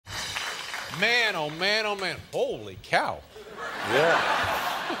Man, oh man, oh man. Holy cow. Yeah.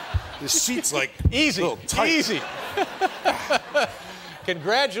 The seat's like easy, a little tight. easy.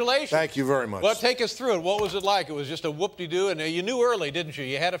 Congratulations. Thank you very much. Well, take us through it. What was it like? It was just a whoop-de-doo, and you knew early, didn't you?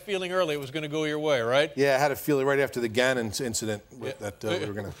 You had a feeling early it was going to go your way, right? Yeah, I had a feeling right after the Gannon incident that we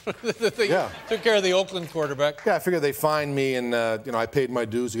were going to... Yeah. Took care of the Oakland quarterback. Yeah, I figured they fined me, and you know, I paid my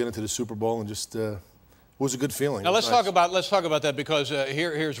dues to get into the Super Bowl, and just it was a good feeling. Now let's talk about that, because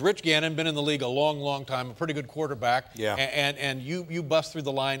here's Rich Gannon, been in the league a long, long time, a pretty good quarterback. Yeah. And you bust through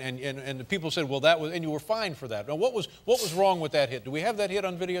the line, and the people said, well, that was, and you were fined for that. Now what was wrong with that hit? Do we have that hit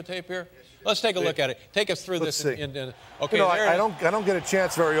on videotape here? Let's take a look at it. Take us through this. Okay. You know, I don't get a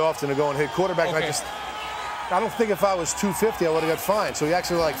chance very often to go and hit quarterback. Okay. And I don't think if I was 250, I would have got fined. So he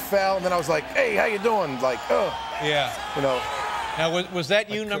actually like fell, and then I was like, "Hey, how you doing?" Like, oh. Yeah. You know. Now, was that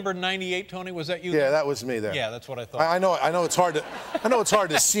you, number 98, Tony? Was that you? Yeah, that was me there. Yeah, that's what I thought. I know it's hard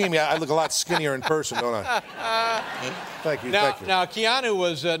to see me. I look a lot skinnier in person, don't I? Thank you. Now, thank you. now Keanu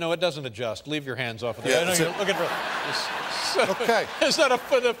was no, it doesn't adjust. Leave your hands off of there. Yeah, I know you're looking for. Okay. It's not a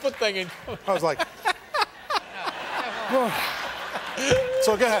foot thing. I was like.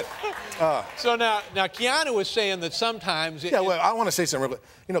 So go ahead. So now Keanu was saying that sometimes. Well, I want to say something real quick.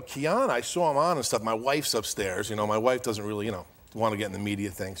 You know, Keanu, I saw him on and stuff. My wife's upstairs. You know, my wife doesn't really, you know, want to get in the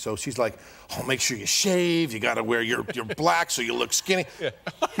media thing. So she's like, oh, make sure you shave. You got to wear your black so you look skinny. Yeah.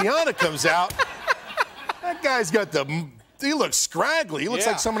 Keanu comes out. That guy's got he looks scraggly. He looks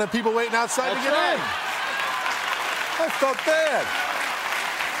like some of the people waiting outside to get in. I felt bad.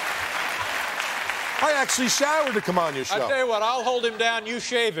 I actually showered to come on your show. I tell you what, I'll hold him down. You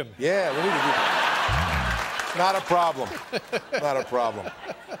shave him. Yeah, we need to do. Not a problem. Not a problem.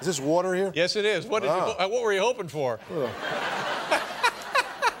 Is this water here? Yes, it is. What were you hoping for?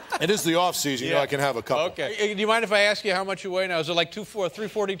 It is the off season. You know, I can have a couple. Okay. Do you mind if I ask you how much you weigh now? Is it like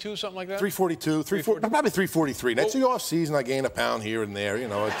 342, something like that? 342, probably 343. That's the off season. I gain a pound here and there. You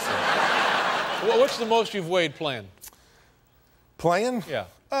know, it's. What's the most you've weighed playing? Playing? Yeah.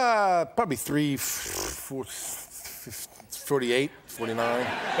 Probably 48, 49.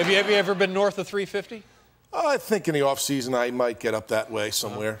 Have you ever been north of 350? I think in the off season I might get up that way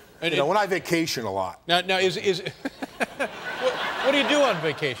somewhere. You know, when I vacation a lot. Now is what do you do on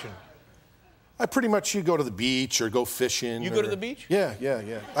vacation? I pretty much go to the beach or go fishing. You go to the beach? Yeah.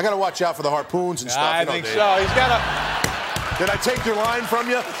 I got to watch out for the harpoons and stuff. I think so. He's got a. Did I take your line from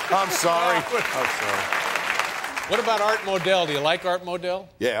you? I'm sorry. I'm sorry. What about Art Modell? Do you like Art Modell?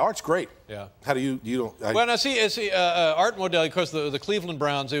 Yeah, Art's great. Yeah. How do you don't? Well, now see, Art Modell, of course, the Cleveland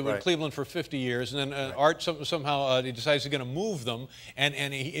Browns, they were in Cleveland for 50 years, and then Art somehow he decides he's going to move them,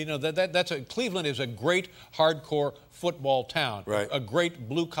 and he, you know, Cleveland is a great hardcore football town, a great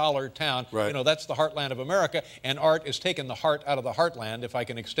blue-collar town. You know, that's the heartland of America, and Art is taking the heart out of the heartland, if I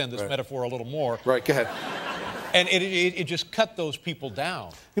can extend this metaphor a little more. Right, go ahead. And it just cut those people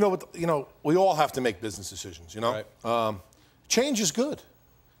down. You know, we all have to make business decisions. You know, change is good.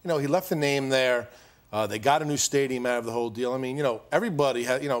 You know, he left the name there. They got a new stadium out of the whole deal. I mean, you know, everybody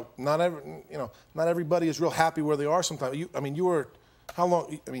has. You know, not everybody is real happy where they are. Sometimes. You were, how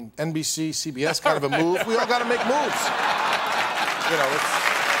long? I mean, NBC, CBS, kind of a move. We all got to make moves. You know,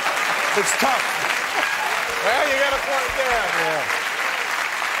 it's tough. Well, you got a point there. Yeah.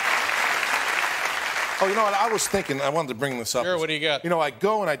 Oh, you know what? I was thinking, I wanted to bring this up. Sure, what do you got? You know, I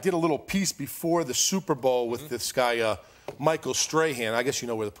go and I did a little piece before the Super Bowl with this guy, Michael Strahan. I guess you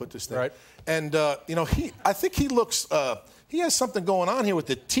know where to put this thing. Right. And, you know, I think he looks, he has something going on here with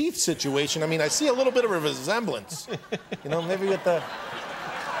the teeth situation. I mean, I see a little bit of a resemblance. You know, maybe with the,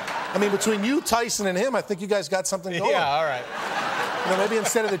 I mean, between you, Tyson, and him, I think you guys got something going. Yeah, all right. You know, maybe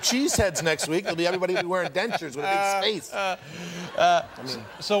instead of the cheeseheads next week, everybody will be wearing dentures with a big space.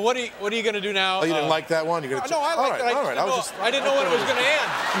 So what are you going to do now? Oh, you didn't like that one? You're gonna no, I liked it. All right. I didn't know when it was going to end.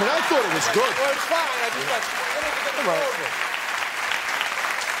 I mean, I thought it was good. Well, it's fine. I just got,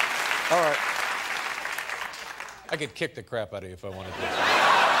 all right. I could kick the crap out of you if I wanted to.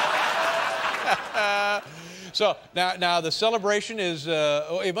 So now the celebration is.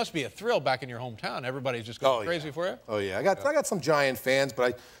 It must be a thrill back in your hometown. Everybody's just going crazy for you. Oh yeah, I got some Giant fans,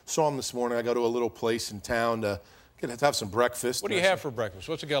 but I saw them this morning. I go to a little place in town to have some breakfast. What do you have for breakfast?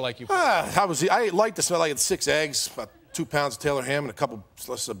 What's a guy like you? I like to smell like 6 eggs, about 2 pounds of Taylor ham, and a couple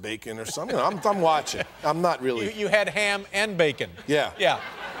slices of bacon or something. You know, I'm watching. I'm not really. You had ham and bacon. Yeah. Yeah.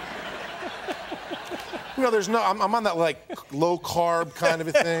 You know, I'm on that like low carb kind of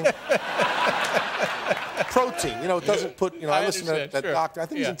a thing. Protein, you know, it doesn't put, you know, I listen to that doctor. I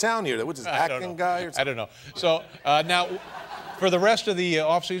think he's in town here. What's his acting guy or something? I don't know. So now, for the rest of the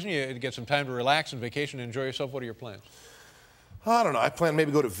off season, you get some time to relax and vacation and enjoy yourself. What are your plans? I don't know. I plan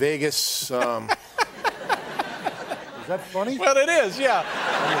maybe go to Vegas. Is that funny? Well, it is,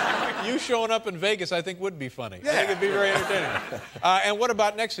 yeah. You showing up in Vegas, I think, would be funny. Yeah. I think it'd be very entertaining. And what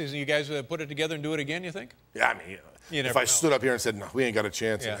about next season? You guys put it together and do it again, you think? Yeah, I mean, if I stood up here and said, no, we ain't got a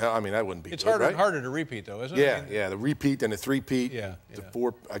chance, I mean, that wouldn't be It's good, harder right? and harder to repeat, though, isn't it? Yeah, I mean, yeah, the repeat and the three-peat. Yeah, The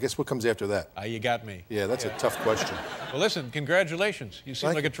four, I guess what comes after that? you got me. Yeah, that's a tough question. Well, listen, congratulations. You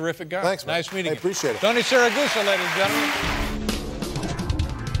seem like a terrific guy. Thanks, man. Nice meeting you. I appreciate it. Tony Siragusa, ladies and gentlemen.